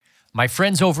My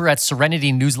friends over at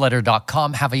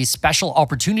serenitynewsletter.com have a special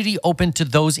opportunity open to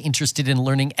those interested in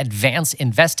learning advanced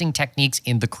investing techniques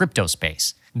in the crypto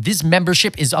space. This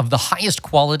membership is of the highest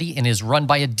quality and is run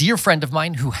by a dear friend of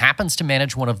mine who happens to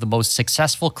manage one of the most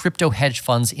successful crypto hedge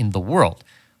funds in the world.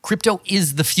 Crypto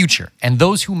is the future, and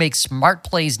those who make smart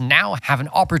plays now have an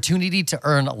opportunity to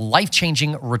earn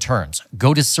life-changing returns.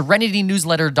 Go to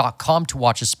serenitynewsletter.com to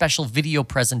watch a special video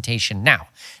presentation now.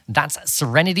 That's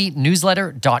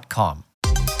serenitynewsletter.com.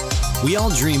 We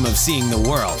all dream of seeing the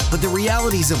world, but the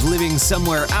realities of living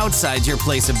somewhere outside your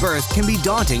place of birth can be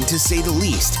daunting to say the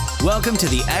least. Welcome to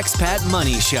the Expat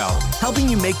Money Show, helping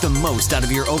you make the most out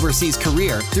of your overseas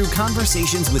career through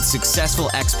conversations with successful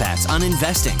expats on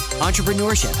investing,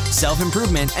 entrepreneurship,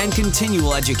 self-improvement, and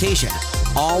continual education,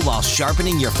 all while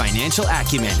sharpening your financial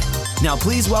acumen. Now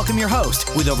please welcome your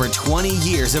host with over 20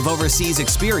 years of overseas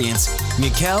experience,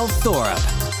 Mikkel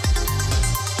Thorup.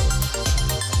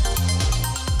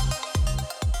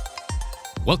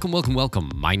 Welcome.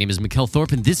 My name is Mikkel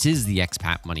Thorup, and this is the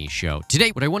Expat Money Show.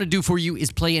 Today, what I want to do for you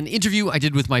is play an interview I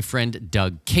did with my friend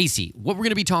Doug Casey. What we're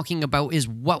going to be talking about is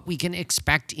what we can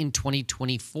expect in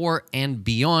 2024 and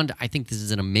beyond. I think this is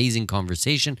an amazing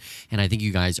conversation, and I think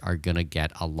you guys are going to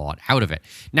get a lot out of it.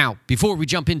 Now, before we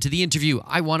jump into the interview,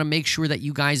 I want to make sure that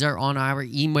you guys are on our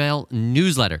email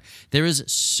newsletter. There is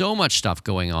so much stuff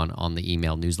going on the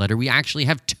email newsletter. We actually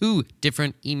have two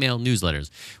different email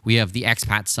newsletters. We have the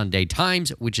Expat Sunday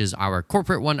Times, which is our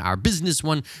corporate one, our business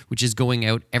one, which is going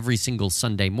out every single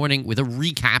Sunday morning with a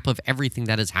recap of everything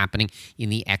that is happening in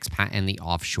the expat and the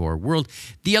offshore world.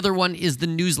 The other one is the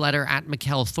newsletter at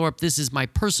Mikkel Thorup. This is my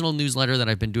personal newsletter that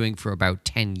I've been doing for about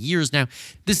 10 years now.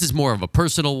 This is more of a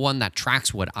personal one that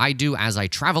tracks what I do as I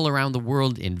travel around the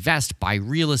world, invest, buy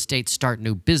real estate, start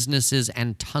new businesses,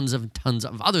 and tons of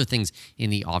other things in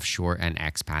the offshore and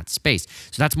expat space.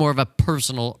 So that's more of a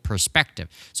personal perspective.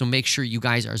 So make sure you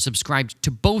guys are subscribed to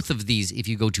both of these if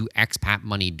you go to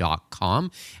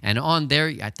expatmoney.com. And on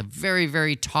there, at the very,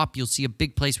 very top, you'll see a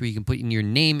big place where you can put in your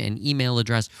name and email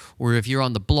address. Or if you're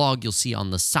on the blog, you'll see on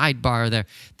the sidebar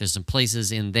there's some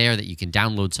places in there that you can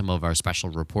download some of our special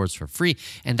reports for free.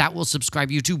 And that will subscribe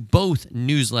you to both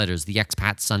newsletters, the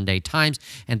Expat Sunday Times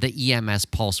and the EMS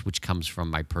Pulse, which comes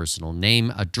from my personal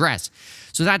name address.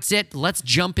 So that's it. Let's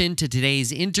jump into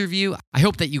today's interview. I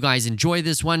hope that you guys enjoy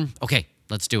this one. Okay,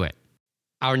 let's do it.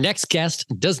 Our next guest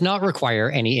does not require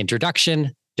any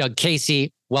introduction. Doug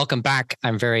Casey, welcome back.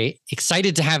 I'm very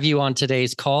excited to have you on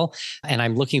today's call, and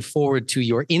I'm looking forward to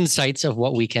your insights of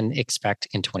what we can expect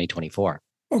in 2024.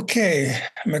 Okay,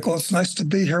 Mikkel, it's nice to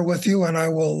be here with you, and I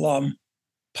will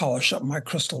polish up my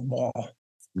crystal ball.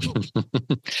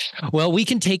 Well, we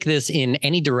can take this in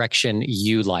any direction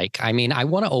you like. I mean, I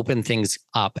want to open things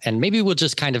up, and maybe we'll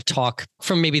just kind of talk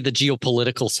from maybe the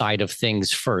geopolitical side of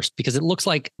things first, because it looks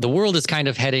like the world is kind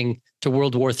of heading to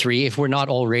World War III, if we're not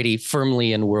already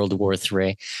firmly in World War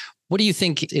III. What do you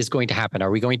think is going to happen? Are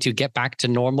we going to get back to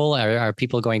normal? Are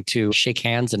people going to shake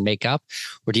hands and make up?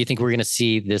 Or do you think we're going to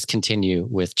see this continue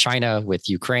with China, with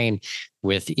Ukraine,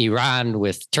 with Iran,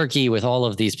 with Turkey, with all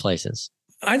of these places?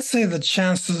 I'd say the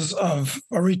chances of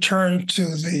a return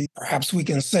to perhaps we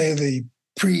can say the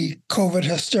pre-COVID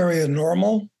hysteria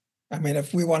normal, I mean,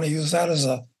 if we want to use that as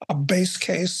a base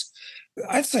case,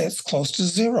 I'd say it's close to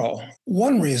zero.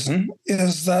 One reason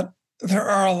is that there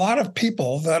are a lot of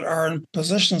people that are in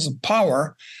positions of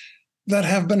power that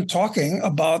have been talking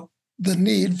about the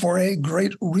need for a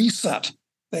great reset,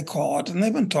 they call it. And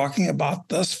they've been talking about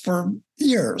this for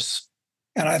years.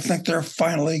 And I think they're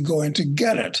finally going to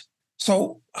get it.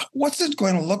 So what's it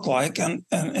going to look like and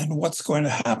what's going to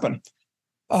happen?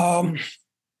 And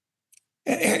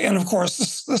of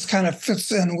course, this kind of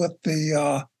fits in with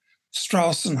the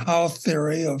Strauss and Howe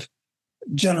theory of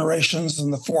generations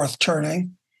and the fourth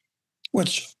turning,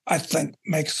 which I think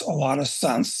makes a lot of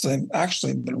sense. They've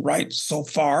actually been right so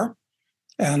far,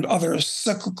 and other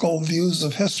cyclical views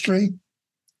of history.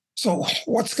 So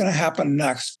what's going to happen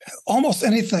next? Almost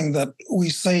anything that we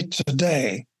say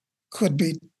today could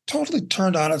be totally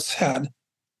turned on its head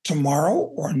tomorrow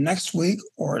or next week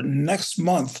or next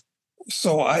month.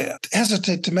 So I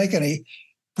hesitate to make any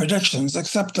predictions,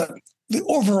 except that the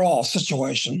overall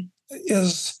situation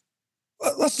is,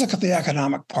 let's look at the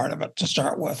economic part of it to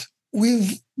start with.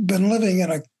 We've been living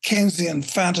in a Keynesian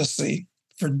fantasy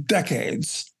for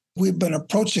decades. We've been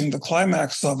approaching the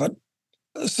climax of it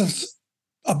since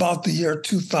about the year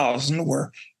 2000,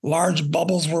 where large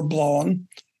bubbles were blown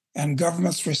and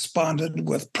governments responded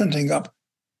with printing up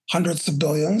hundreds of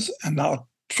billions and now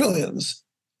trillions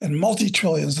and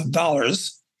multi-trillions of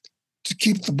dollars to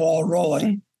keep the ball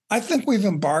rolling I think we've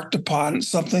embarked upon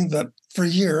something that for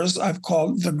years I've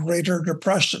called the Greater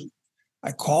Depression.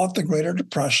 I call it the Greater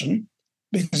Depression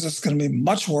because it's going to be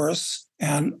much worse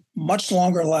and much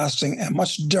longer lasting and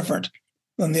much different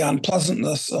than the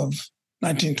unpleasantness of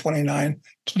 1929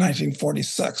 to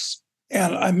 1946.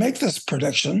 And I make this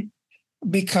prediction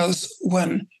because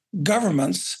when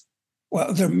governments,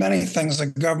 well, there are many things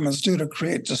that governments do to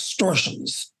create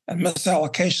distortions and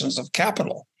misallocations of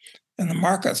capital in the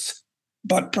markets.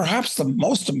 But perhaps the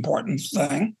most important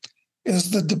thing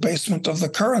is the debasement of the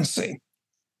currency,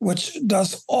 which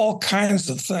does all kinds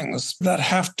of things that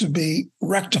have to be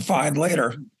rectified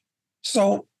later.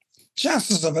 So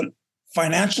chances of a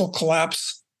financial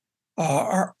collapse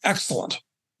are excellent.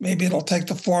 Maybe it'll take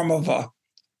the form of a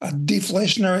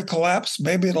deflationary collapse.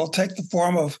 Maybe it'll take the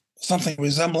form of something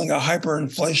resembling a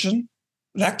hyperinflation.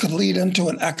 That could lead into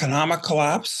an economic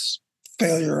collapse,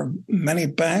 failure of many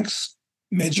banks,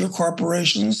 major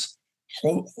corporations,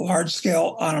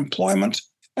 large-scale unemployment.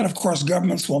 And of course,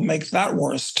 governments will make that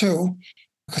worse too,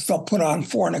 because they'll put on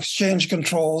foreign exchange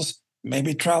controls,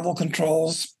 maybe travel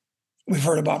controls. We've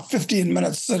heard about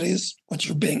 15-minute cities,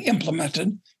 which are being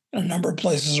implemented in a number of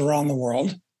places around the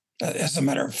world. As a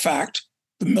matter of fact,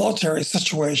 the military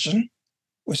situation,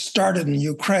 which started in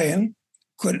Ukraine,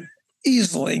 could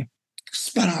easily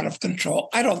spin out of control.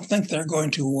 I don't think they're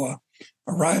going to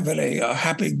arrive at a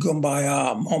happy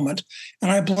kumbaya moment.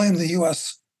 And I blame the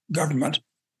U.S. government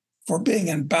for being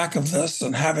in back of this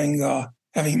and having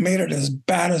made it as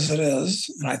bad as it is.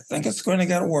 And I think it's going to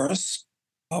get worse.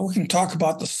 We can talk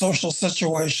about the social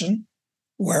situation,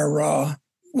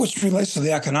 which relates to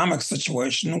the economic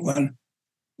situation. When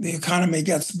the economy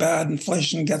gets bad,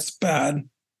 inflation gets bad,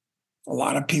 a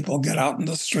lot of people get out in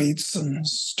the streets and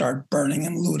start burning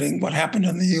and looting. What happened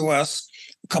in the U.S.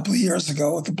 a couple of years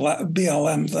ago with the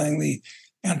BLM thing, the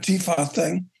Antifa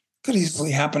thing, could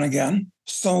easily happen again.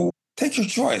 So take your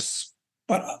choice.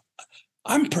 But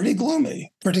I'm pretty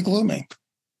gloomy.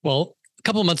 Well, a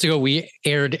couple of months ago, we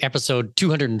aired episode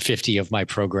 250 of my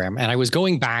program, and I was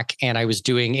going back and I was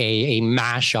doing a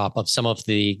mashup of some of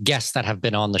the guests that have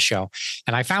been on the show.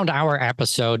 And I found our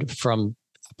episode from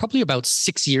probably about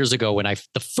 6 years ago when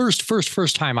the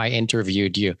first time I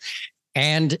interviewed you.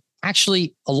 And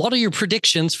actually, a lot of your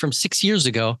predictions from 6 years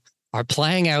ago are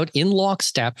playing out in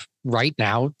lockstep right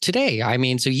now today. I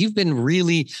mean, so you've been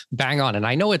really bang on. And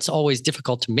I know it's always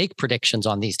difficult to make predictions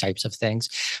on these types of things,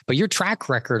 but your track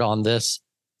record on this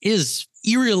is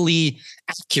eerily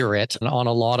accurate on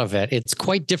a lot of it. It's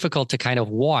quite difficult to kind of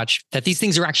watch that these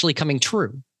things are actually coming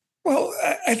true. Well,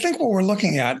 I think what we're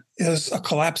looking at is a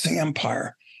collapsing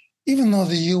empire. Even though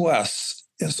the U.S.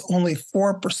 is only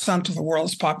 4% of the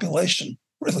world's population,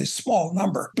 really small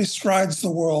number, bestrides the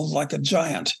world like a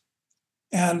giant.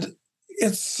 And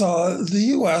it's the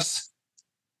U.S.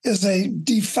 is a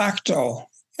de facto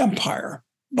empire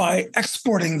by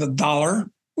exporting the dollar,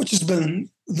 which has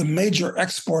been the major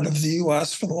export of the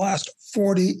U.S. for the last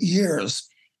 40 years.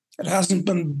 It hasn't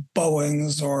been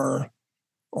Boeings or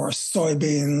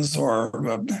soybeans or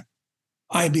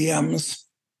IBMs.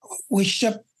 We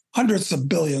ship hundreds of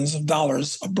billions of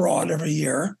dollars abroad every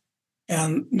year,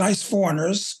 and nice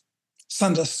foreigners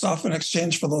send us stuff in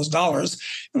exchange for those dollars.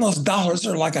 And those dollars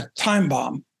are like a time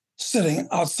bomb sitting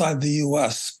outside the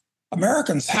U.S.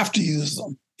 Americans have to use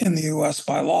them in the U.S.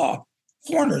 by law.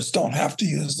 Foreigners don't have to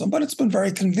use them, but it's been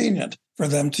very convenient for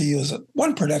them to use it.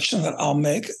 One prediction that I'll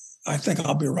make, I think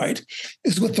I'll be right,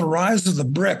 is with the rise of the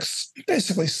BRICS,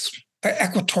 basically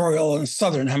equatorial and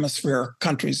southern hemisphere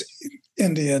countries,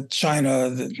 India,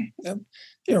 China,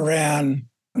 Iran,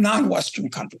 non-Western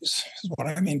countries is what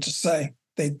I mean to say.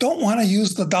 They don't want to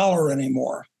use the dollar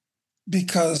anymore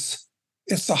because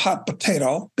it's a hot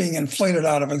potato being inflated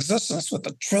out of existence with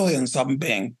the trillions of them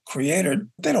being created.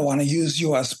 They don't want to use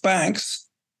U.S. banks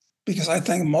because I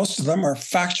think most of them are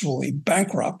factually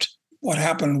bankrupt. What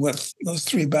happened with those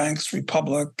three banks,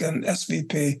 Republic and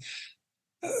SVP,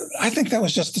 I think that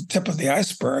was just the tip of the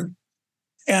iceberg.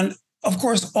 And of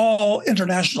course, all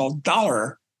international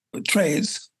dollar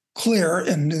trades clear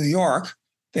in New York.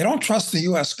 They don't trust the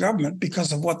U.S. government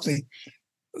because of what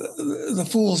the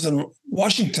fools in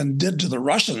Washington did to the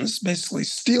Russians, basically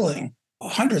stealing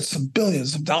hundreds of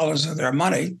billions of dollars of their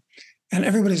money. And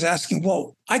everybody's asking,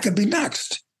 well, I could be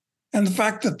next. And the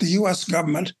fact that the U.S.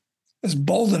 government is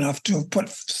bold enough to have put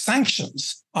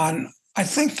sanctions on, I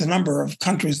think the number of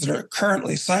countries that are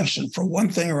currently sanctioned for one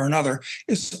thing or another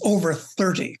is over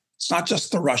 30. It's not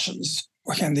just the Russians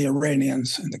and the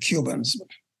Iranians and the Cubans, but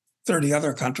 30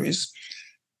 other countries.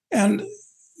 And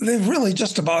they've really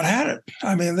just about had it.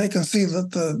 I mean, they can see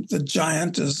that the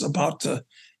giant is about to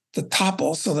to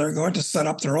topple, so they're going to set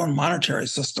up their own monetary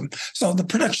system. So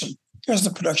here's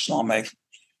the prediction I'll make.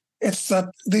 It's that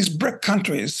these BRIC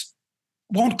countries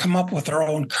won't come up with their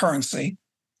own currency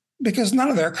because none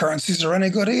of their currencies are any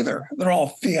good either. They're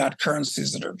all fiat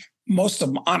currencies that are, most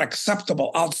of them,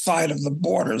 unacceptable outside of the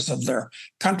borders of their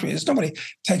countries. Nobody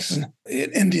takes an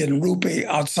Indian rupee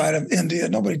outside of India.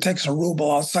 Nobody takes a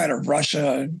ruble outside of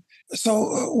Russia.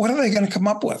 So what are they going to come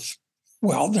up with?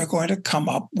 Well, they're going to come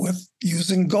up with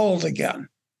using gold again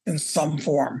in some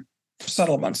form for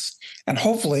settlements. And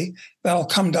hopefully that'll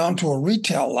come down to a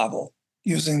retail level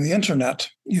using the internet,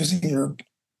 using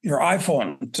your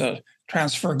iPhone to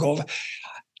transfer gold.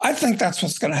 I think that's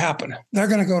what's going to happen. They're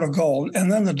going to go to gold,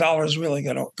 and then the dollar is really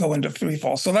going to go into free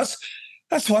fall. So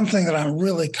that's one thing that I'm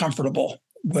really comfortable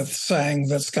with saying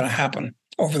that's going to happen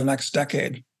over the next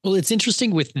decade. Well, it's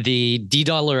interesting with the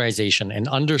de-dollarization and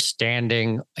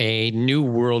understanding a new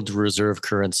world reserve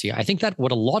currency. I think that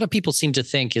what a lot of people seem to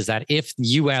think is that if the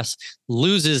U.S.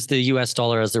 loses the U.S.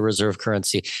 dollar as the reserve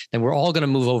currency, then we're all going to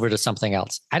move over to something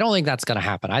else. I don't think that's going to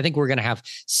happen. I think we're going to have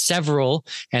several,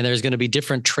 and there's going to be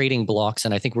different trading blocks,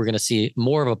 and I think we're going to see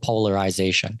more of a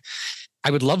polarization. I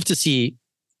would love to see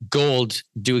gold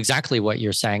do exactly what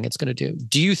you're saying it's going to do.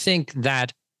 Do you think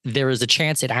that there is a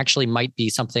chance it actually might be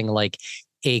something like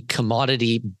a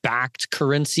commodity-backed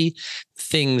currency,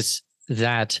 things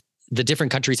that the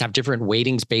different countries have different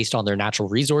weightings based on their natural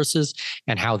resources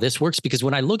and how this works? Because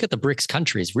when I look at the BRICS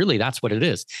countries, really, that's what it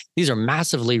is. These are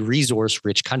massively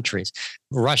resource-rich countries.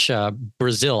 Russia,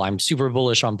 Brazil, I'm super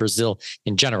bullish on Brazil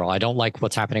in general. I don't like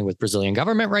what's happening with Brazilian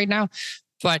government right now,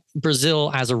 but Brazil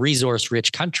as a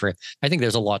resource-rich country, I think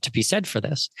there's a lot to be said for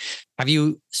this. Have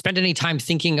you spent any time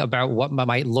thinking about what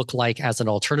might look like as an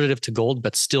alternative to gold,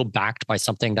 but still backed by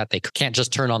something that they can't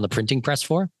just turn on the printing press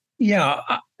for? Yeah,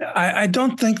 I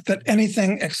don't think that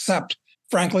anything except,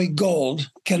 frankly, gold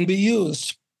can be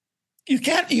used. You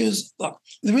can't use, look,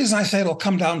 the reason I say it'll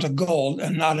come down to gold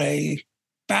and not a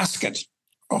basket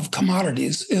of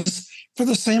commodities is for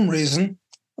the same reason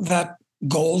that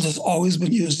gold has always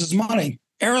been used as money.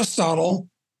 Aristotle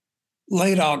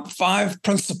laid out 5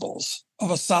 principles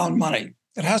of a sound money.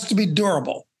 It has to be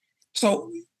durable.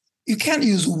 So you can't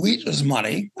use wheat as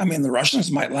money. I mean, the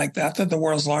Russians might like that. They're the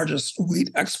world's largest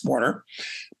wheat exporter,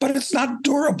 but it's not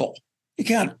durable. You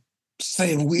can't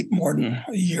save wheat more than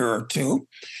a year or two.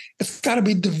 It's got to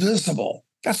be divisible.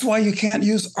 That's why you can't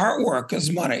use artwork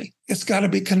as money. It's got to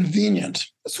be convenient.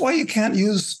 That's why you can't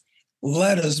use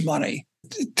lead as money.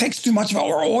 It takes too much of it,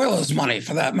 or oil as money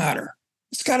for that matter.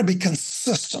 It's got to be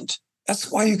consistent.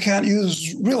 That's why you can't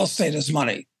use real estate as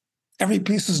money. Every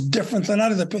piece is different than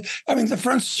another piece. I mean, the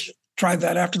French tried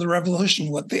that after the revolution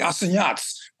with the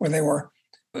assignats, where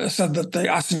they said that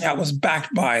the assignat was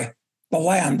backed by the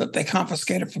land that they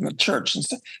confiscated from the church. And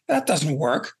so that doesn't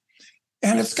work.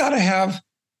 And it's got to have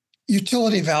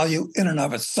utility value in and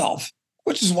of itself,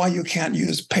 which is why you can't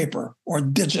use paper or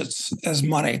digits as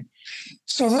money.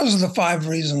 So those are the 5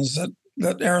 reasons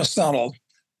that Aristotle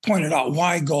pointed out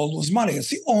why gold was money. It's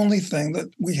the only thing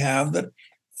that we have that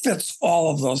fits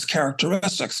all of those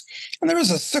characteristics. And there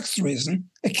is a 6th reason: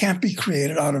 it can't be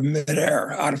created out of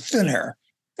midair, out of thin air.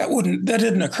 That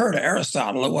didn't occur to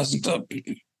Aristotle. It wasn't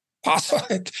possible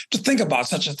to think about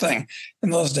such a thing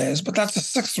in those days. But that's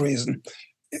the 6th reason.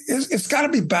 It's got to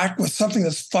be backed with something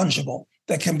that's fungible,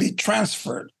 that can be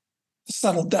transferred to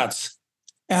settle debts.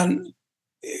 And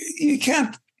you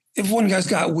can't, if one guy's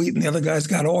got wheat and the other guy's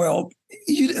got oil,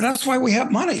 that's why we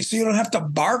have money, so you don't have to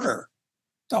barter.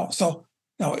 No,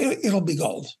 it'll be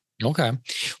gold. Okay.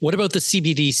 What about the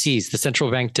CBDCs, the central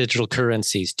bank digital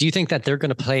currencies? Do you think that they're going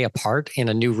to play a part in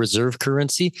a new reserve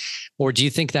currency? Or do you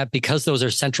think that because those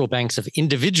are central banks of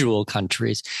individual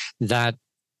countries, that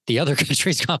the other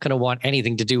country's not going to want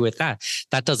anything to do with that?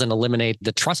 That doesn't eliminate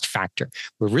the trust factor,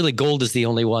 where really gold is the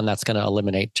only one that's going to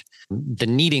eliminate the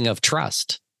needing of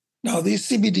trust. No, these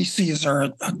CBDCs are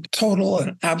a total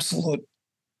and absolute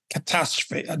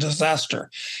catastrophe, a disaster.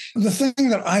 The thing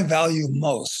that I value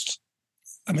most,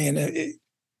 I mean,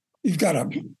 you've got a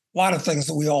lot of things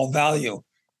that we all value,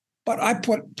 but I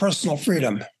put personal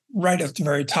freedom right at the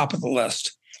very top of the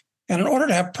list. And in order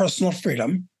to have personal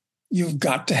freedom, you've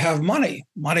got to have money.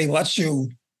 Money lets you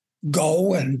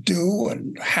go and do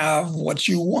and have what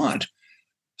you want.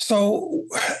 So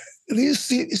these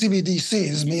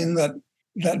CBDCs mean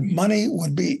that money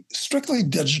would be strictly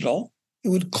digital. It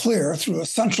would clear through a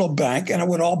central bank, and it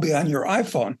would all be on your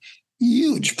iPhone.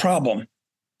 Huge problem.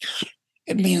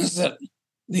 It means that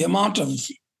the amount of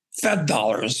Fed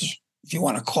dollars, if you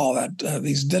want to call that,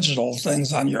 these digital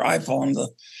things on your iPhone, the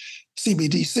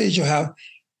CBDCs you have,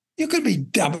 you could be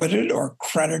debited or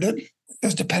credited,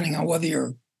 just depending on whether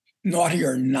you're naughty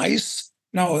or nice.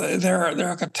 No,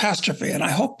 they're a catastrophe. And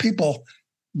I hope people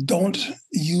don't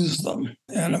use them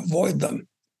and avoid them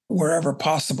wherever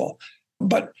possible.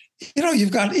 But,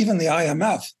 you've got even the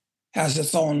IMF has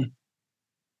its own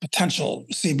potential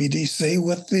CBDC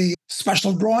with the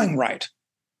special drawing right,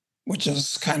 which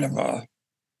is kind of a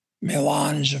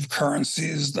melange of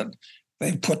currencies that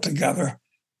they put together.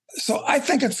 So I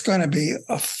think it's going to be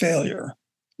a failure,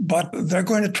 but they're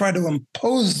going to try to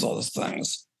impose those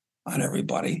things on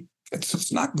everybody.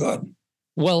 It's not good.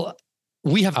 Well,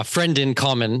 we have a friend in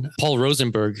common, Paul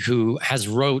Rosenberg, who has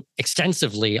wrote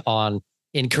extensively on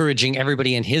encouraging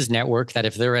everybody in his network that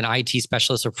if they're an IT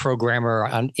specialist or programmer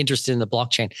or interested in the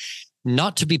blockchain,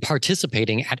 not to be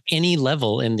participating at any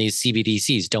level in these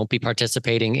CBDCs. Don't be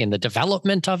participating in the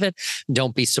development of it.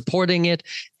 Don't be supporting it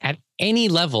at any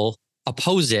level.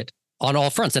 Oppose it on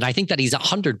all fronts. And I think that he's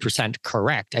 100%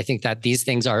 correct. I think that these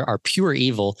things are pure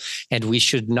evil and we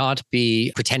should not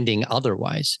be pretending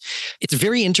otherwise. It's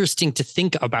very interesting to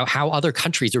think about how other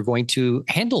countries are going to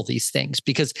handle these things,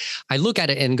 because I look at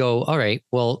it and go, all right,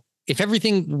 well, if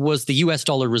everything was the US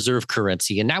dollar reserve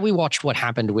currency, and now we watched what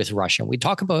happened with Russia, we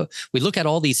look at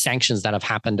all these sanctions that have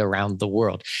happened around the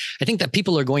world. I think that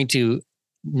people are going to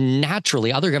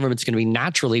other governments are going to be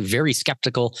naturally very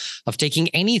skeptical of taking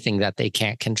anything that they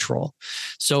can't control.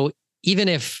 So even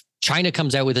if China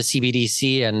comes out with a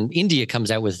CBDC and India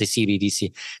comes out with the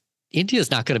CBDC, India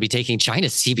is not going to be taking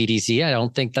China's CBDC. I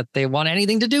don't think that they want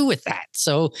anything to do with that.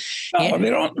 So no,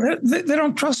 they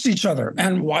don't trust each other.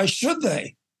 And why should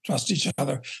they trust each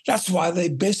other? That's why they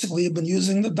basically have been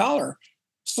using the dollar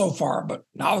so far, but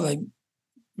now they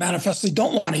manifestly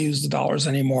don't want to use the dollars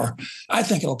anymore. I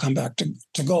think it'll come back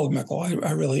to gold, Mikkel.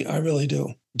 I really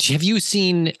do. Have you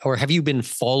seen or have you been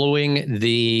following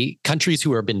the countries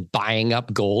who have been buying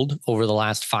up gold over the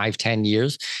last 5-10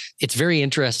 years? It's very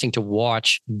interesting to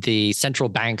watch the central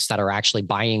banks that are actually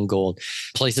buying gold,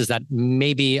 places that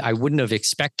maybe I wouldn't have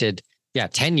expected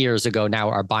 10 years ago now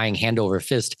are buying hand over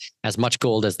fist as much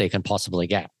gold as they can possibly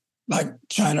get. Like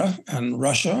China and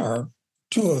Russia are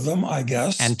two of them, I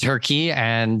guess. And Turkey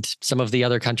and some of the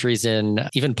other countries in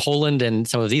even Poland and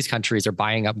some of these countries are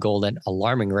buying up gold at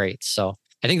alarming rates. So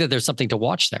I think that there's something to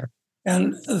watch there.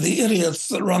 And the idiots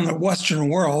that run the Western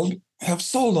world have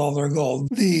sold all their gold.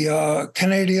 The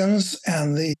Canadians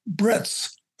and the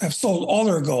Brits have sold all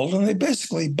their gold, and they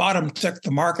basically bottom tick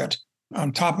the market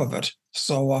on top of it.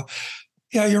 So,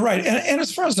 you're right. And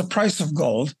as far as the price of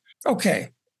gold, okay,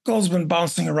 gold's been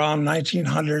bouncing around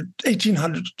 $1,800 to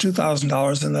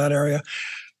 $2,000 in that area.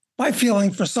 My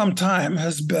feeling for some time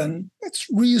has been it's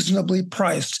reasonably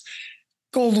priced.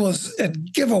 Gold was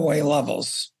at giveaway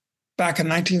levels back in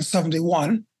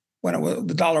 1971 when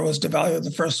the dollar was devalued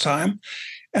the first time.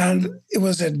 And it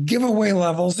was at giveaway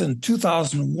levels in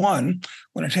 2001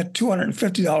 when it hit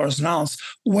 $250 an ounce,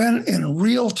 when in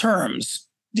real terms,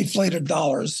 deflated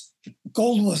dollars,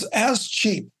 gold was as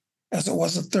cheap as it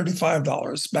was at $35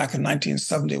 back in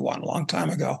 1971, a long time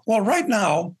ago. Well, right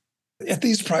now, at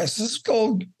these prices,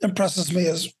 gold impresses me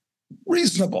as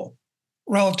reasonable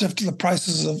relative to the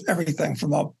prices of everything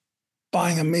from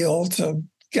buying a meal to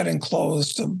getting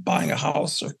clothes to buying a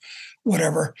house or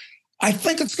whatever. I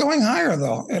think it's going higher,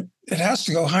 though. It has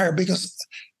to go higher because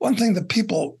one thing that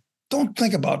people don't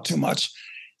think about too much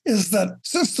is that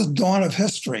since the dawn of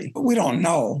history, we don't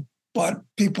know, but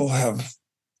people have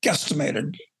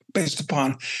guesstimated based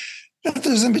upon that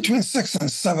there's in between 6 and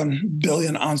 7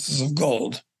 billion ounces of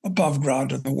gold above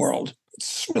ground in the world.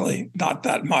 It's really not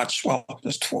that much. Well,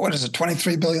 there's,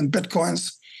 23 billion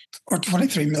Bitcoins or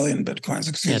 23 million Bitcoins,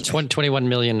 excuse me. 21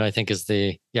 million, I think is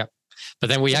But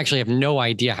then we actually have no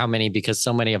idea how many because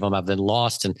so many of them have been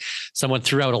lost and someone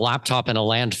threw out a laptop in a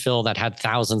landfill that had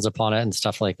thousands upon it and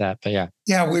stuff like that. But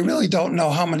yeah, we really don't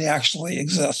know how many actually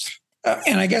exist.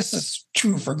 And I guess it's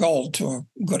true for gold to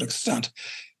a good extent.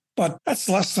 But that's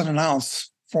less than an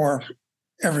ounce for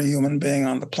every human being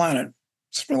on the planet.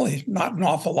 It's really not an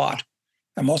awful lot.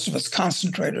 And most of it's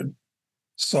concentrated.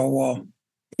 So,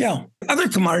 other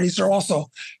commodities are also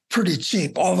pretty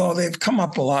cheap, although they've come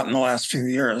up a lot in the last few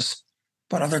years.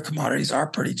 But other commodities are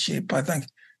pretty cheap. I think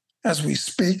as we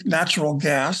speak, natural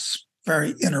gas,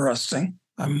 very interesting.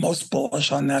 I'm most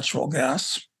bullish on natural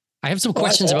gas. I have some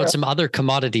questions about some other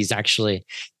commodities, actually.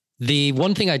 The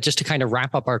one thing just to kind of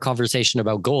wrap up our conversation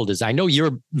about gold is I know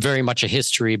you're very much a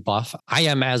history buff. I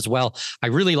am as well. I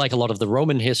really like a lot of the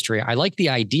Roman history. I like the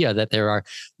idea that there are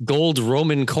gold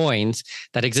Roman coins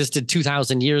that existed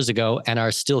 2,000 years ago and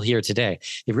are still here today.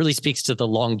 It really speaks to the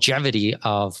longevity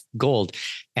of gold.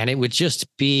 And it would just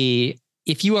be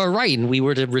if you are right and we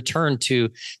were to return to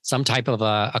some type of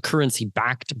a currency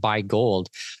backed by gold,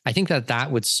 I think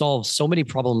that would solve so many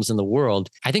problems in the world.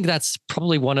 I think that's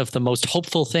probably one of the most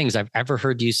hopeful things I've ever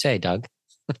heard you say, Doug.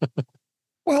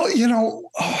 Well,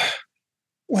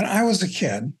 when I was a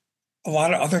kid, a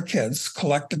lot of other kids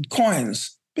collected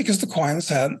coins because the coins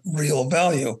had real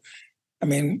value. I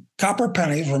mean, copper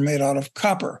pennies were made out of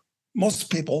copper.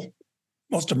 Most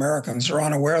Americans are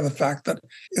unaware of the fact that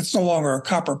it's no longer a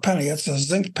copper penny, it's a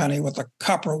zinc penny with a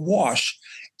copper wash,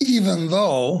 even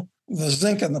though the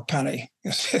zinc in the penny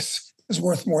is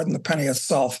worth more than the penny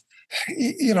itself.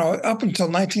 Up until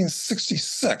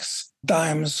 1966,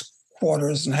 dimes,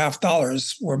 quarters, and half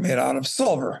dollars were made out of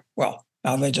silver. Well,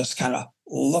 now they just kind of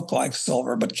look like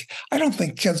silver, but I don't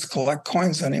think kids collect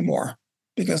coins anymore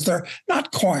because they're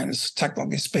not coins,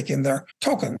 technically speaking. They're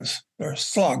tokens, they're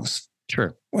slugs.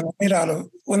 Sure. When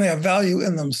they have value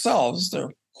in themselves,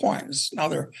 they're coins. Now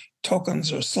they're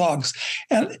tokens or slugs.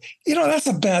 And, that's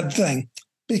a bad thing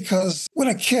because when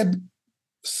a kid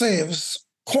saves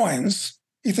coins,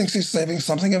 he thinks he's saving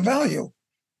something of value.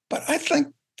 But I think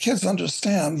kids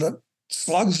understand that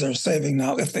slugs they're saving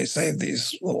now, if they save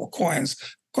these little coins,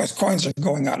 of course, coins are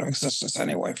going out of existence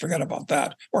anyway. Forget about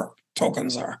that. Or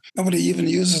tokens are. Nobody even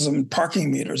uses them in parking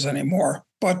meters anymore.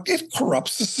 But it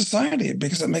corrupts the society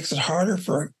because it makes it harder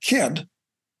for a kid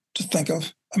to think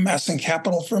of amassing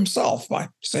capital for himself by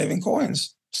saving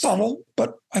coins. Subtle,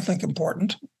 but I think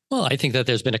important. Well, I think that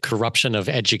there's been a corruption of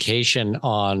education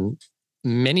on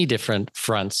many different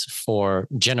fronts for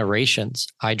generations.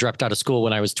 I dropped out of school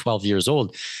when I was 12 years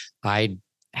old. I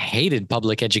hated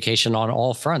public education on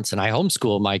all fronts, and I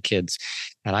homeschool my kids,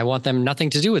 and I want them nothing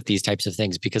to do with these types of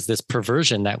things because this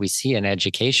perversion that we see in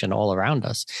education all around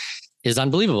us is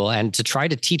unbelievable. And to try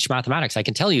to teach mathematics, I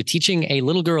can tell you, teaching a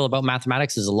little girl about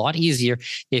mathematics is a lot easier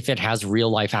if it has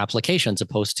real life applications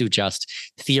opposed to just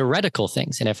theoretical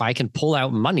things. And if I can pull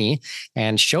out money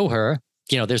and show her,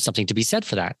 there's something to be said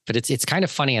for that. But it's kind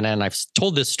of funny. And I've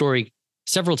told this story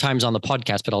several times on the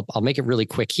podcast, but I'll make it really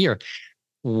quick here.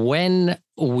 When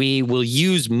we will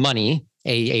use money,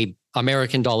 a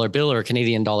American dollar bill or a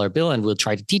Canadian dollar bill, and we'll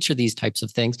try to teach her these types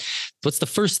of things, what's the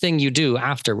first thing you do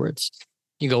afterwards?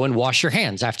 You go and wash your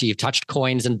hands after you've touched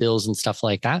coins and bills and stuff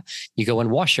like that. You go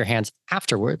and wash your hands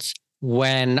afterwards.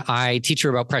 When I teach her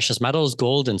about precious metals,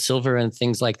 gold and silver and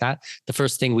things like that, the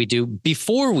first thing we do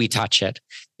before we touch it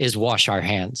is wash our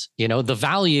hands. The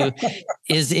value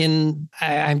is in,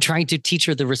 I'm trying to teach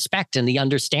her the respect and the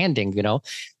understanding,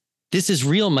 this is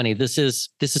real money. This is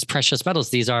precious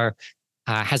metals. These are,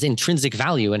 has intrinsic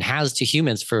value and has to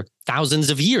humans for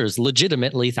thousands of years,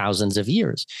 legitimately thousands of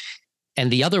years. And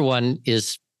the other one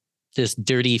is this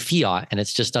dirty fiat, and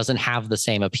it just doesn't have the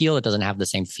same appeal. It doesn't have the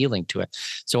same feeling to it.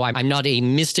 So I'm not a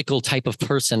mystical type of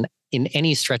person in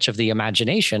any stretch of the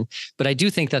imagination, but I do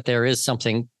think that there is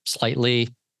something slightly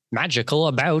magical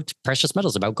about precious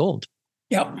metals, about gold.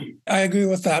 Yeah, I agree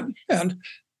with that. And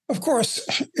of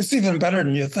course, it's even better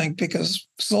than you think because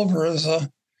silver is a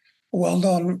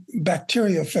well-known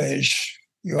bacteriophage.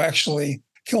 You actually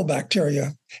kill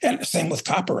bacteria. And same with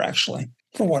copper, actually.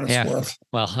 For what it's worth.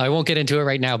 Well, I won't get into it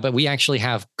right now, but we actually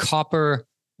have copper.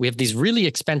 We have these really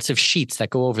expensive sheets that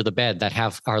go over the bed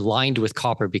that are lined with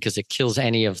copper because it kills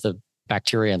any of the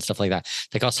bacteria and stuff like that.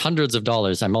 They cost hundreds of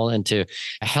dollars. I'm all into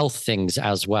health things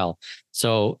as well.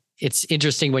 So it's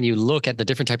interesting when you look at the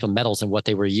different type of metals and what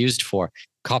they were used for.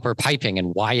 Copper piping,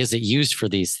 and why is it used for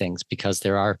these things? Because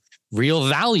there are real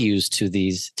values to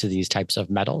these types of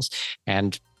metals,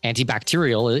 and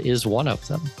antibacterial is one of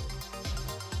them.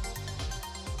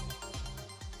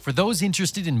 For those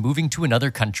interested in moving to another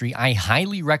country, I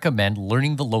highly recommend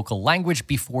learning the local language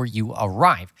before you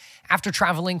arrive. After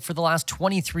traveling for the last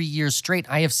 23 years straight,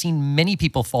 I have seen many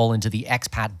people fall into the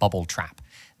expat bubble trap.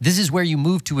 This is where you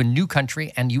move to a new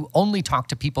country and you only talk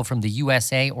to people from the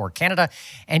USA or Canada,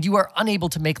 and you are unable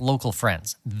to make local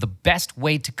friends. The best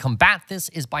way to combat this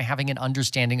is by having an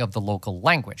understanding of the local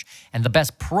language. And the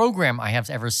best program I have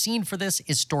ever seen for this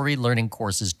is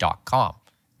StoryLearningCourses.com.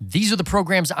 These are the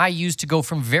programs I use to go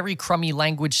from very crummy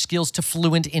language skills to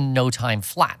fluent in no time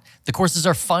flat. The courses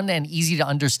are fun and easy to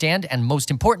understand, and most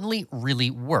importantly,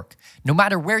 really work. No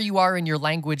matter where you are in your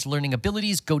language learning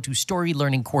abilities, go to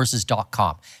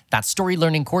StoryLearningCourses.com. That's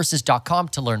StoryLearningCourses.com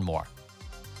to learn more.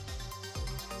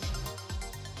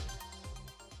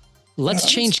 Let's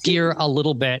change gear a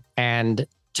little bit and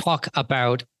talk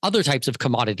about other types of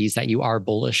commodities that you are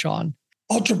bullish on.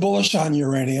 Ultra bullish on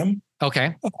uranium.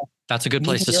 Okay. That's a good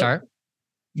place to start.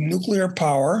 Nuclear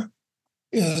power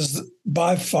is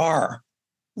by far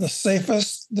the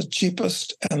safest, the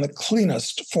cheapest, and the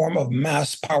cleanest form of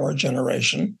mass power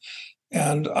generation.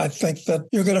 And I think that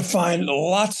you're going to find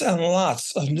lots and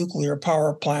lots of nuclear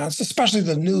power plants, especially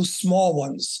the new small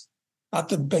ones, not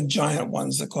the big giant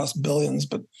ones that cost billions,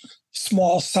 but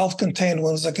small self-contained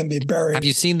ones that can be buried. Have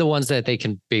you seen the ones that they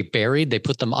can be buried? They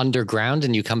put them underground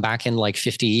and you come back in like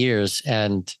 50 years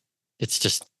and it's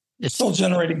still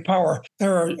generating power.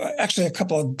 There are actually a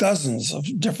couple of dozens of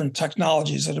different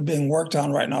technologies that are being worked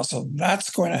on right now. So that's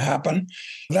going to happen.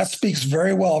 That speaks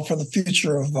very well for the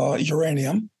future of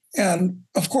uranium. And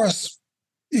of course,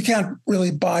 you can't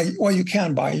really you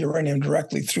can buy uranium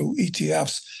directly through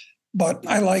ETFs, but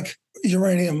I like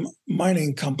uranium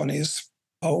mining companies,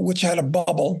 which had a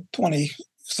bubble 20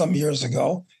 some years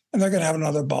ago, and they're going to have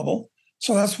another bubble.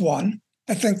 So that's one.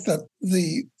 I think that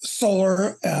the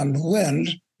solar and wind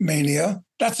mania,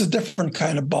 that's a different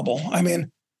kind of bubble. I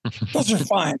mean, those are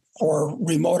fine for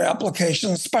remote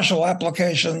applications, special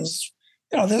applications.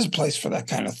 There's a place for that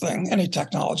kind of thing, any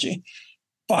technology.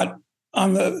 But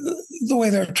on the way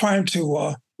they're trying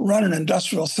to run an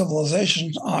industrial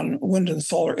civilization on wind and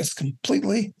solar is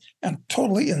completely and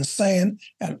totally insane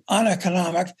and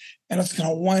uneconomic, and it's going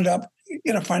to wind up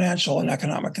in a financial and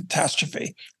economic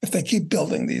catastrophe if they keep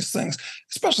building these things,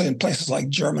 especially in places like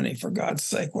Germany, for God's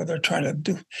sake, where they're trying to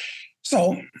do.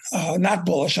 So not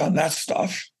bullish on that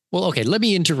stuff. Well, okay, let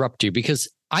me interrupt you because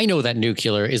I know that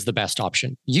nuclear is the best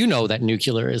option. You know that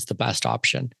nuclear is the best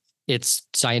option. It's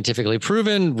scientifically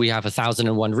proven. We have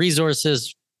 1,001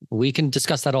 resources. We can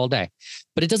discuss that all day.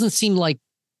 But it doesn't seem like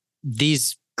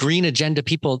these green agenda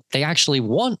people, they actually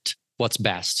want what's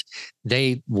best.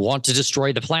 They want to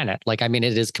destroy the planet. It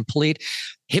is complete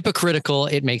hypocritical.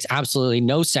 It makes absolutely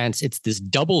no sense. It's this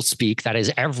double speak that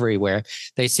is everywhere.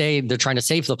 They say they're trying to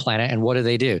save the planet. And what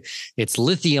do? It's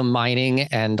lithium mining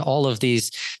and all of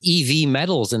these EV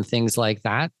metals and things like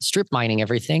that, strip mining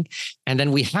everything. And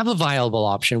then we have a viable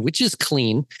option, which is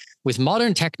clean with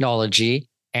modern technology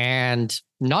and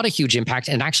not a huge impact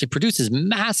and actually produces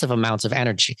massive amounts of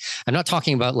energy. I'm not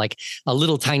talking about like a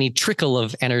little tiny trickle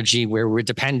of energy where we're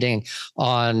depending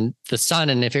on the sun.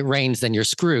 And if it rains, then you're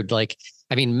screwed.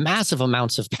 Massive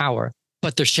amounts of power,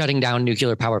 but they're shutting down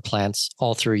nuclear power plants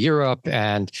all through Europe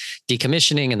and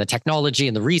decommissioning, and the technology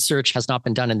and the research has not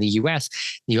been done in the US.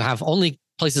 You have only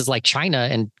places like China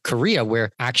and Korea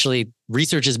where actually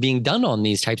research is being done on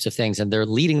these types of things and they're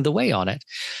leading the way on it.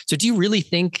 So do you really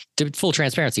think, to full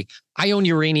transparency, I own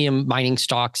uranium mining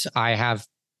stocks. I've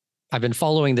been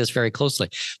following this very closely,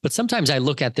 but sometimes I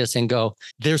look at this and go,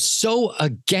 they're so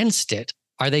against it.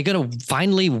 Are they going to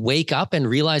finally wake up and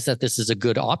realize that this is a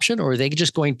good option, or are they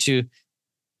just going to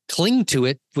cling to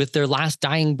it with their last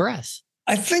dying breath?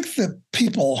 I think the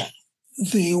people,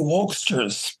 the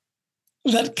wokesters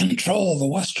that control the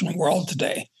Western world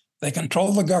today, they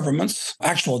control the governments.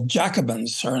 Actual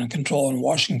Jacobins are in control in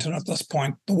Washington at this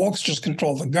point. The wokesters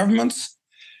control the governments.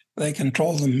 They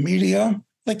control the media.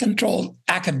 They control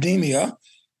academia,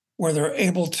 where they're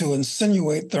able to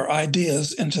insinuate their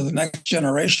ideas into the next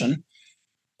generation.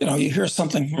 You hear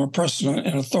something from a person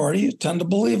in authority, you tend to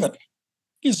believe it.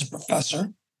 He's a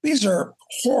professor. These are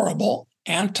horrible,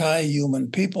 anti-human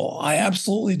people. I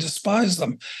absolutely despise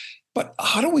them. But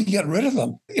how do we get rid of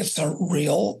them? It's a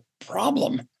real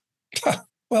problem.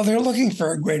 Well, they're looking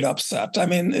for a great upset.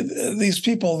 These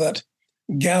people that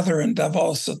gather in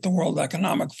Davos at the World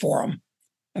Economic Forum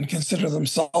and consider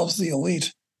themselves the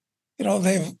elite,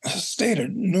 they've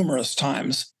stated numerous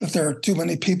times that there are too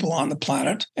many people on the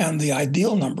planet, and the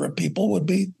ideal number of people would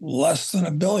be less than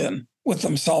 1 billion, with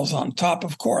themselves on top,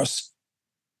 of course.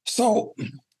 So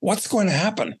what's going to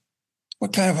happen?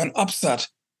 What kind of an upset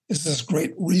is this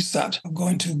great reset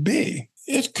going to be?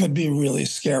 It could be really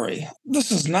scary.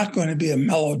 This is not going to be a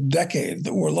mellow decade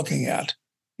that we're looking at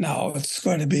now. It's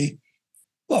going to be,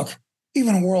 look,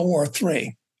 even World War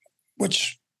III,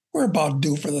 which we're about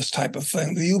due for this type of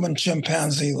thing. The human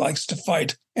chimpanzee likes to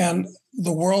fight, and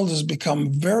the world has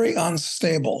become very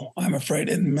unstable, I'm afraid,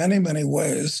 in many, many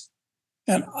ways.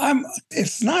 And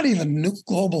it's not even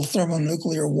global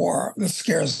thermonuclear war that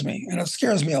scares me, and it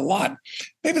scares me a lot.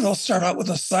 Maybe they'll start out with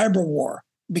a cyber war,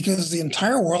 because the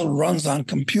entire world runs on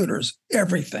computers,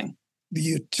 everything. The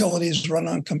utilities run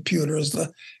on computers,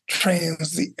 the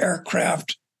trains, the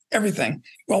aircraft, everything.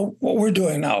 Well, what we're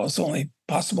doing now is only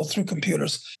possible through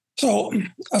computers. So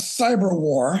a cyber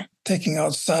war, taking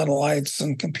out satellites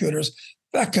and computers,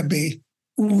 that could be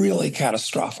really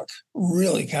catastrophic,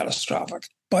 really catastrophic.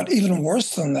 But even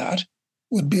worse than that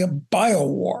would be a bio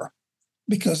war,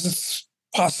 because it's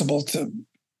possible to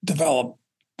develop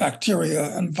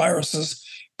bacteria and viruses,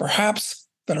 perhaps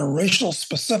that are racial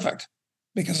specific,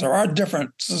 because there are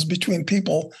differences between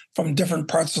people from different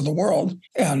parts of the world,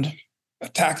 and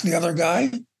attack the other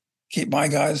guy, keep my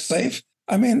guys safe.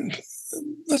 I mean,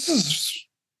 this is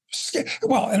scary.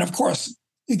 Well, and of course,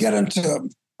 you get into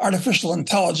artificial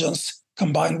intelligence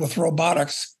combined with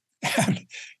robotics, and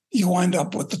you wind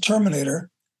up with the Terminator.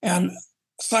 And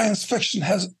science fiction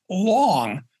has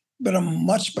long been a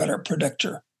much better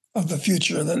predictor of the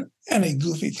future than any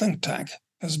goofy think tank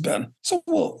has been.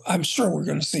 So I'm sure we're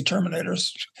going to see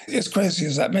Terminators. As crazy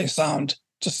as that may sound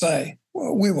to say,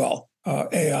 we will.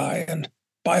 AI and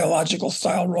biological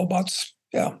style robots.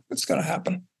 Yeah, it's going to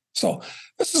happen. So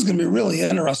this is going to be really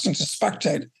interesting to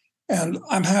spectate. And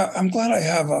I'm glad I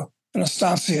have an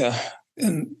estancia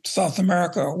in South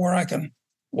America where I can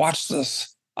watch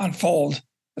this unfold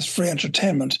as free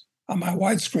entertainment on my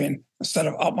widescreen instead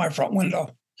of out my front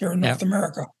window here in North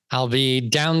America. I'll be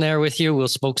down there with you. We'll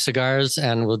smoke cigars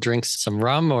and we'll drink some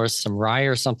rum or some rye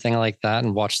or something like that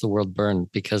and watch the world burn.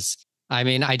 Because I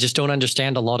mean, I just don't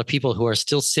understand a lot of people who are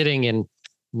still sitting in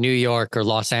New York or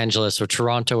Los Angeles or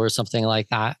Toronto or something like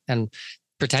that and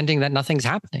pretending that nothing's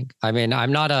happening. I mean,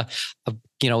 I'm not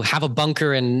have a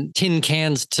bunker and tin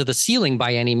cans to the ceiling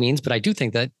by any means, but I do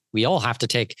think that we all have to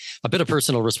take a bit of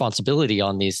personal responsibility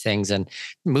on these things and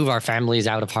move our families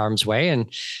out of harm's way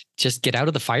and just get out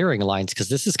of the firing lines because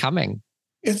this is coming.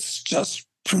 It's just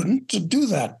prudent to do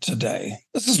that today.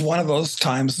 This is one of those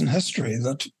times in history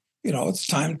that, it's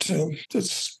time to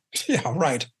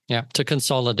to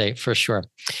consolidate for sure.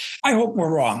 I hope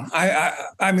we're wrong.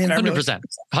 I mean, 100%.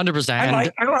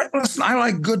 100%. I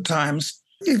like good times,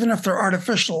 even if they're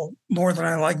artificial, more than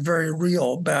I like very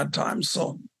real bad times.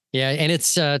 So. Yeah. And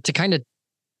it's to kind of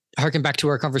harken back to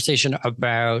our conversation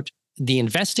about the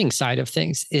investing side of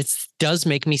things. It does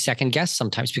make me second guess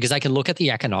sometimes because I can look at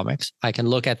the economics. I can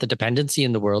look at the dependency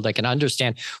in the world. I can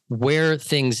understand where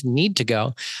things need to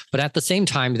go. But at the same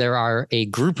time, there are a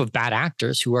group of bad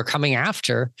actors who are coming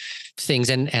after things.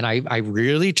 And I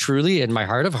really, truly, in my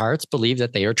heart of hearts, believe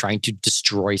that they are trying to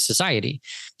destroy society.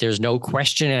 There's no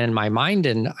question in my mind.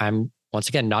 And I'm, once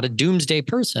again, not a doomsday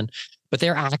person, but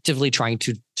they're actively trying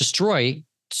to destroy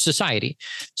society.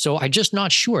 So I'm just not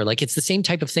sure. Like, it's the same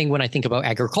type of thing when I think about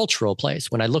agricultural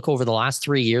plays. When I look over the last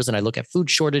 3 years and I look at food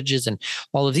shortages and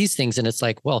all of these things, and it's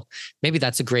like, well, maybe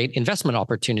that's a great investment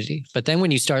opportunity. But then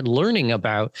when you start learning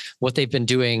about what they've been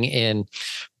doing in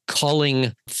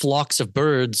culling flocks of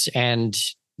birds and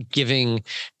giving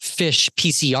fish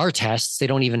PCR tests, they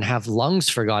don't even have lungs,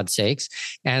 for God's sakes,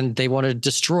 and they want to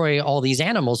destroy all these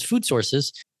animals' food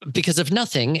sources because of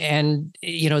nothing. And,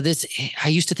 this, I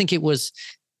used to think it was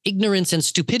ignorance and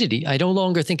stupidity. I no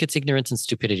longer think it's ignorance and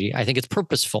stupidity. I think it's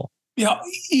purposeful. Yeah,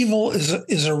 evil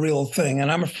is a real thing.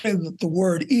 And I'm afraid that the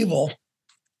word evil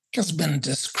has been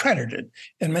discredited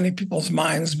in many people's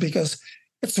minds because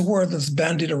it's a word that's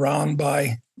bandied around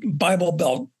by Bible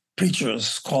Belt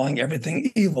preachers calling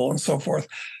everything evil and so forth.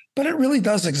 But it really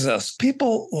does exist.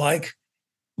 People like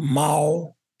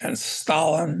Mao and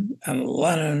Stalin and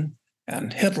Lenin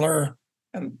and Hitler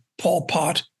and Pol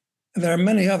Pot, and there are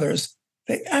many others,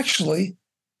 they actually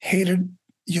hated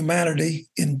humanity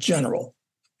in general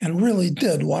and really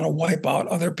did want to wipe out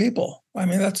other people. I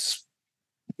mean, that's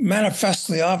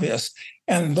manifestly obvious.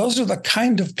 And those are the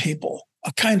kind of people,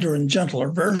 a kinder and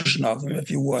gentler version of them, if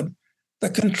you would,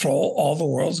 that control all the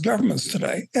world's governments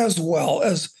today, as well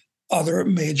as other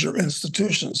major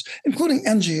institutions, including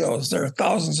NGOs. There are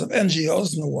thousands of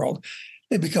NGOs in the world.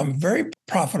 They become very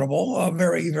profitable,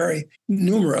 very, very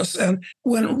numerous. And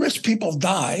when rich people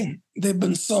die, they've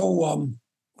been so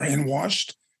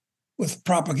brainwashed with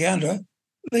propaganda,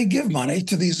 they give money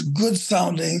to these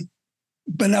good-sounding,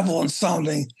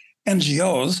 benevolent-sounding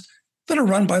NGOs that are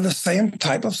run by the same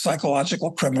type of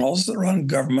psychological criminals that run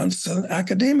governments and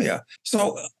academia.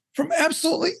 So from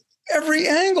absolutely every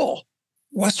angle,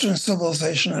 Western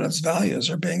civilization and its values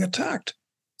are being attacked.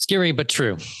 Scary, but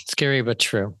true. Scary, but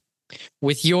true.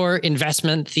 With your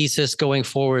investment thesis going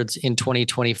forwards in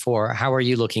 2024, how are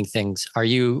you looking things? Are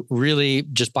you really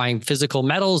just buying physical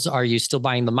metals? Are you still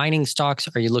buying the mining stocks?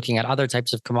 Are you looking at other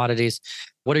types of commodities?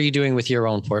 What are you doing with your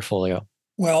own portfolio?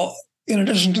 Well, in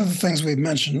addition to the things we've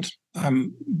mentioned,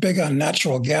 I'm big on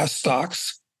natural gas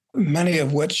stocks, many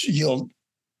of which yield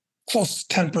close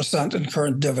to 10% in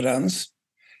current dividends.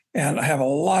 And I have a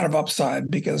lot of upside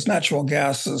because natural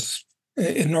gas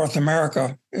in North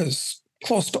America is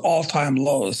close to all-time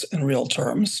lows in real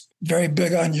terms. Very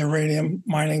big on uranium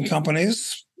mining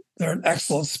companies. They're an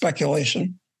excellent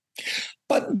speculation.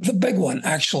 But the big one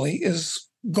actually is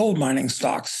gold mining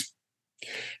stocks.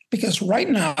 Because right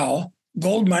now,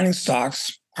 gold mining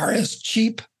stocks are as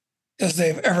cheap as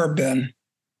they've ever been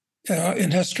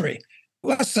in history.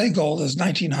 Let's say gold is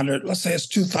 $1,900. Let's say it's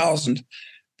 $2,000.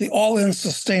 The all-in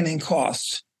sustaining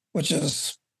cost, which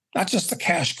is not just the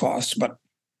cash cost, but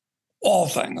all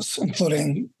things,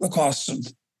 including the cost of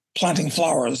planting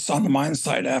flowers on the mine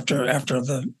site after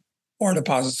the ore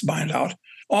deposits mined out.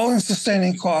 All in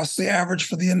sustaining costs, the average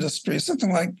for the industry is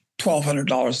something like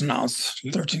 $1,200 an ounce,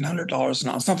 $1,300 an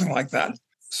ounce, something like that.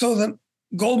 So that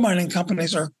gold mining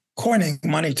companies are coining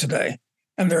money today,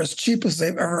 and they're as cheap as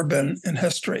they've ever been in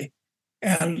history.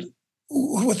 And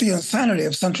with the insanity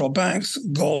of central banks,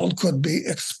 gold could be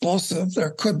explosive.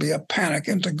 There could be a panic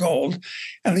into gold.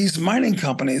 And these mining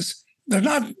companies, they're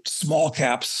not small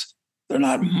caps. They're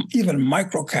not even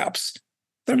micro caps.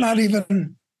 They're not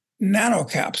even nano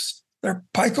caps. They're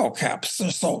pico caps.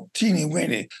 They're so teeny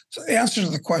weeny. So the answer to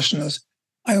the question is,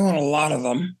 I own a lot of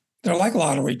them. They're like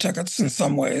lottery tickets in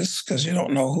some ways, because you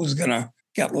don't know who's going to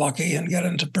get lucky and get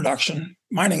into production.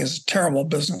 Mining is a terrible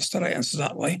business today,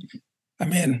 incidentally. I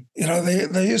mean,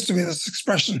 there used to be this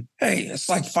expression, hey, it's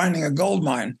like finding a gold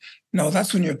mine. No,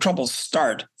 that's when your troubles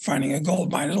start, finding a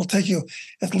gold mine. It'll take you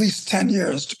at least 10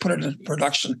 years to put it into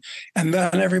production. And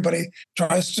then everybody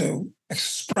tries to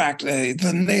extract,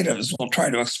 the natives will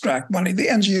try to extract money. The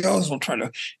NGOs will try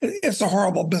to, it's a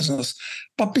horrible business.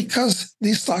 But because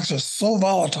these stocks are so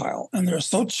volatile and they're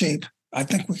so cheap, I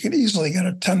think we could easily get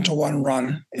a 10-to-1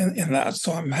 run in that.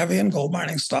 So I'm heavy in gold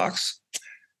mining stocks.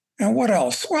 And what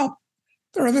else? Well,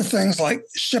 there are other things like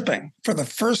shipping. For the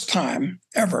first time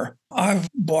ever, I've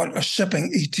bought a shipping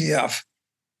ETF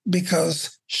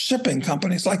because shipping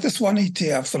companies, like this one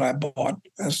ETF that I bought,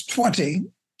 has 20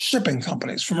 shipping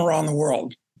companies from around the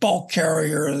world, bulk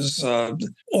carriers,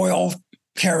 oil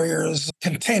carriers,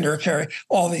 container carrier,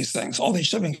 all these things, all these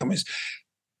shipping companies.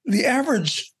 The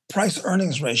average price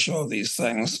earnings ratio of these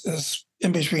things is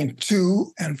in between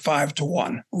 2 and 5 to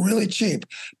 1, really cheap.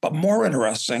 But more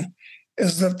interesting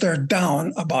is that they're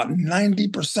down about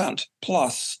 90%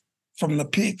 plus from the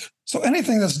peak. So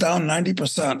anything that's down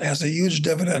 90% has a huge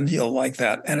dividend yield like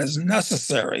that and is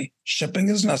necessary. Shipping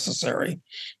is necessary.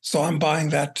 So I'm buying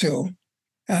that too.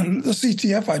 And the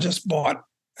ETF I just bought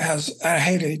I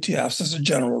hate ETFs as a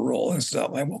general rule,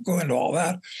 incidentally. I won't go into all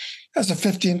that. Has a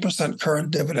 15%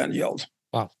 current dividend yield.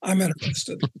 Wow. I'm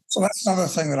interested. So that's another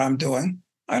thing that I'm doing.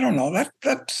 I don't know.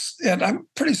 That's it. I'm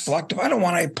pretty selective. I don't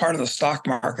want any part of the stock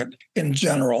market in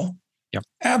general. Yep.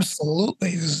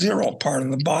 Absolutely zero part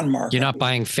in the bond market. You're not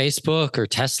buying Facebook or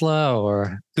Tesla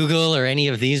or Google or any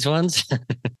of these ones?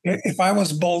 If I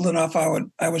was bold enough, I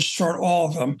would short all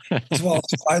of them, as well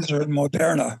as Pfizer and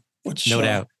Moderna, which no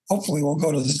doubt hopefully will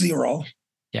go to zero.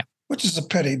 Yeah. Which is a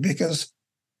pity because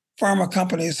pharma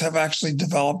companies have actually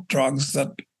developed drugs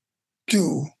that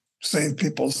do save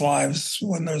people's lives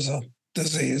when there's a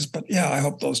disease. But yeah, I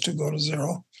hope those two go to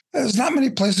zero. There's not many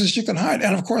places you can hide.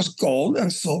 And of course, gold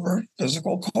and silver,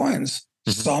 physical coins,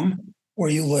 some where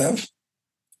you live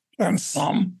and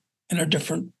some in a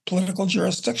different political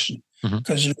jurisdiction,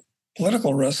 because your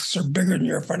political risks are bigger than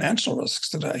your financial risks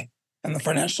today. And the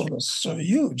financial risks are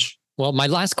huge. Well, my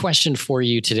last question for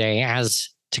you today, as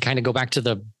to kind of go back to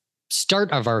the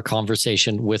start of our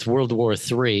conversation with World War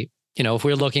III, if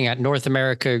we're looking at North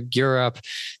America, Europe,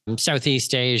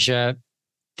 Southeast Asia,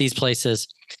 these places,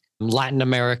 Latin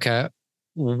America,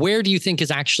 where do you think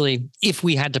is actually, if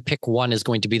we had to pick one, is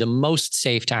going to be the most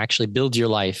safe to actually build your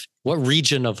life? What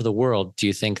region of the world do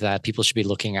you think that people should be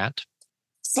looking at?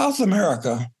 South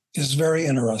America is very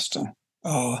interesting.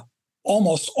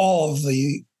 Almost all of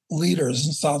the leaders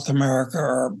in South America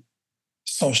are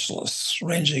socialists,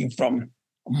 ranging from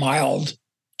mild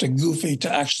to goofy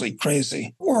to actually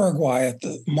crazy. Uruguay at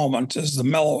the moment is the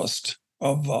mellowest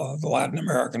of the Latin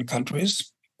American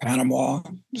countries. Panama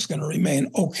is going to remain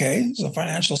okay as a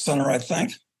financial center, I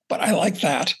think. But I like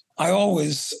that. I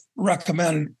always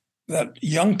recommend that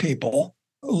young people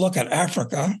look at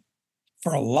Africa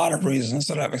for a lot of reasons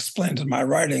that I've explained in my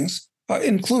writings,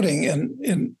 including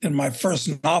in my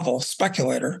first novel,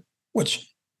 Speculator,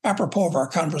 which, apropos of our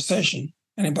conversation,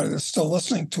 anybody that's still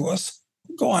listening to us,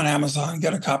 go on Amazon,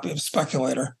 get a copy of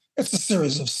Speculator. It's a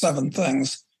series of 7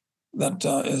 things that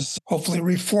is hopefully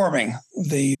reforming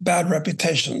the bad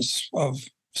reputations of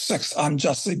 6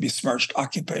 unjustly besmirched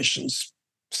occupations.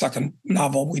 Second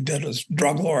novel we did is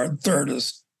Drug Lord. Third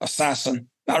is Assassin.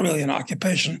 Not really an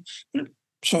occupation. It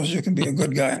shows you can be a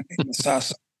good guy and be an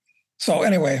assassin. So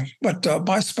anyway, but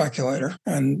by Speculator,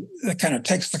 and it kind of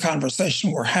takes the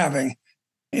conversation we're having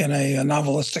in a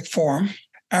novelistic form.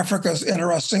 Africa is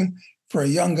interesting for a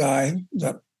young guy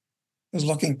that is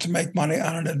looking to make money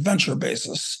on an adventure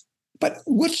basis. But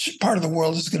which part of the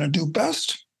world is going to do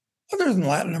best, other than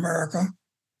Latin America,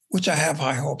 which I have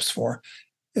high hopes for,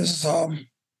 is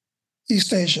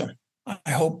East Asia.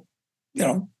 I hope,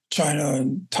 China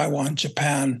and Taiwan,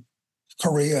 Japan,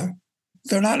 Korea,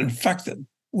 they're not infected.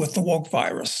 with the woke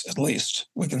virus, at least.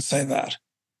 We can say that.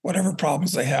 Whatever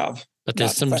problems they have. But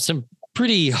there's some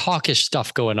pretty hawkish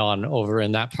stuff going on over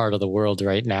in that part of the world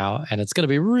right now. And it's going to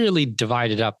be really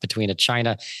divided up between a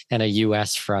China and a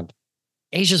US front.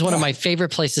 Asia is one of my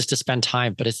favorite places to spend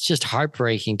time, but it's just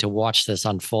heartbreaking to watch this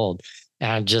unfold.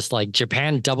 And just like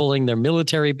Japan doubling their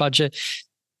military budget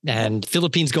and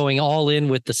Philippines going all in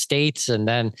with the States, and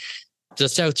then the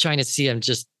South China Sea, I'm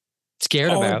just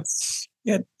scared about.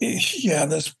 It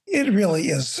really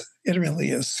is. It really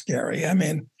is scary. I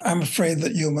mean, I'm afraid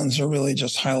that humans are really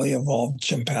just highly evolved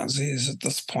chimpanzees at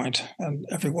this point. And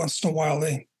every once in a while,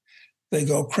 they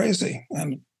go crazy.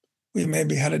 And we may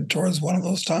be headed towards one of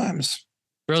those times.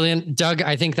 Brilliant. Doug,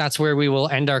 I think that's where we will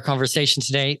end our conversation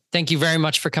today. Thank you very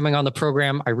much for coming on the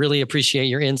program. I really appreciate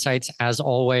your insights as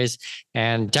always.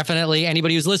 And definitely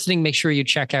anybody who's listening, make sure you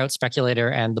check out Speculator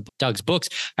and Doug's books.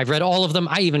 I've read all of them.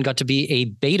 I even got to be a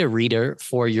beta reader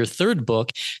for your third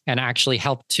book and actually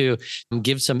helped to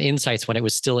give some insights when it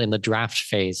was still in the draft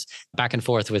phase, back and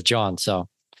forth with John. So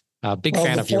big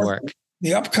fan of your work.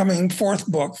 The upcoming fourth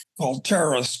book, called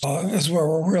Terrorist, is where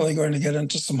we're really going to get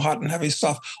into some hot and heavy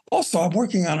stuff. Also, I'm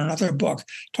working on another book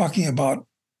talking about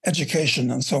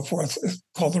education and so forth,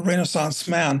 called The Renaissance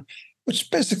Man, which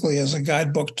basically is a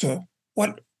guidebook to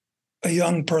what a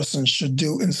young person should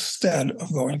do instead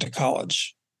of going to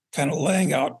college, kind of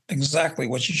laying out exactly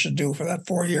what you should do for that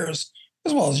 4 years,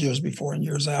 as well as years before and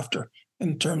years after,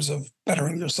 in terms of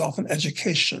bettering yourself in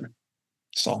education.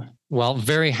 So, well,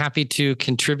 very happy to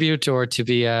contribute or to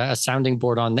be a sounding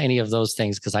board on any of those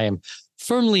things, because I am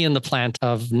firmly in the plant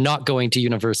of not going to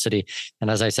university. And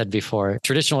as I said before,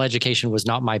 traditional education was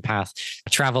not my path.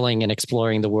 Traveling and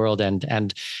exploring the world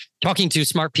and talking to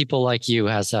smart people like you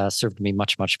has served me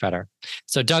much, much better.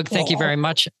 So, Doug, thank you very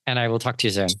much. And I will talk to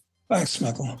you soon. Thanks,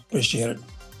 Michael. Appreciate it.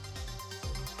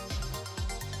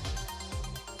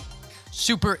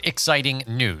 Super exciting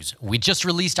news. We just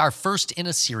released our first in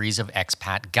a series of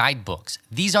expat guidebooks.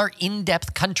 These are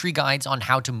in-depth country guides on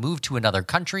how to move to another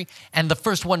country, and the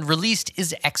first one released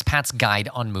is Expat's Guide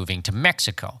on Moving to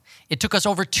Mexico. It took us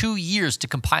over 2 years to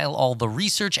compile all the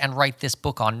research and write this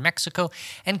book on Mexico,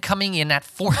 and coming in at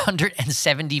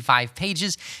 475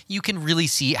 pages, you can really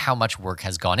see how much work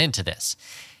has gone into this.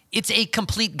 It's a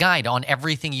complete guide on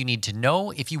everything you need to know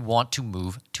if you want to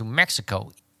move to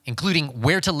Mexico, including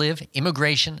where to live,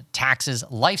 immigration, taxes,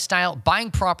 lifestyle, buying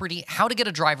property, how to get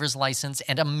a driver's license,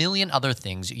 and a million other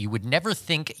things you would never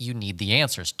think you need the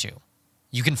answers to.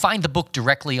 You can find the book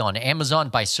directly on Amazon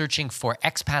by searching for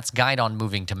Expat's Guide on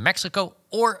Moving to Mexico,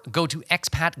 or go to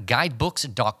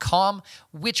expatguidebooks.com,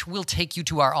 which will take you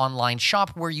to our online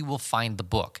shop where you will find the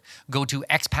book. Go to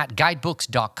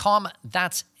expatguidebooks.com.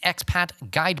 That's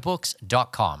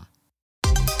expatguidebooks.com.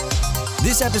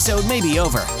 This episode may be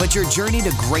over, but your journey to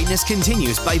greatness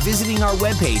continues by visiting our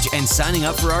webpage and signing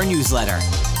up for our newsletter.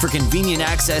 For convenient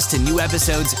access to new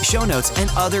episodes, show notes,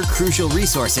 and other crucial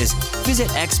resources, visit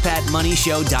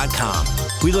expatmoneyshow.com.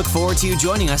 We look forward to you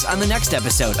joining us on the next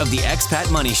episode of the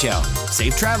Expat Money Show.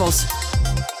 Safe travels.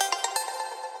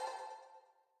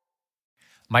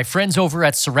 My friends over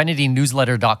at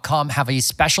SerenityNewsletter.com have a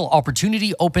special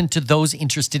opportunity open to those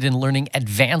interested in learning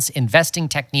advanced investing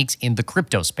techniques in the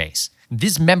crypto space.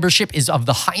 This membership is of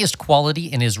the highest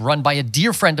quality and is run by a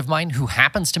dear friend of mine who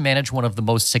happens to manage one of the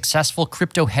most successful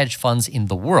crypto hedge funds in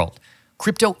the world.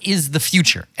 Crypto is the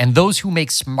future, and those who make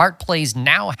smart plays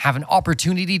now have an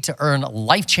opportunity to earn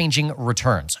life-changing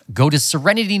returns. Go to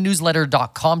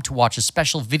SerenityNewsletter.com to watch a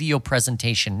special video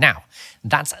presentation now.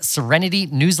 That's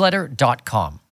SerenityNewsletter.com.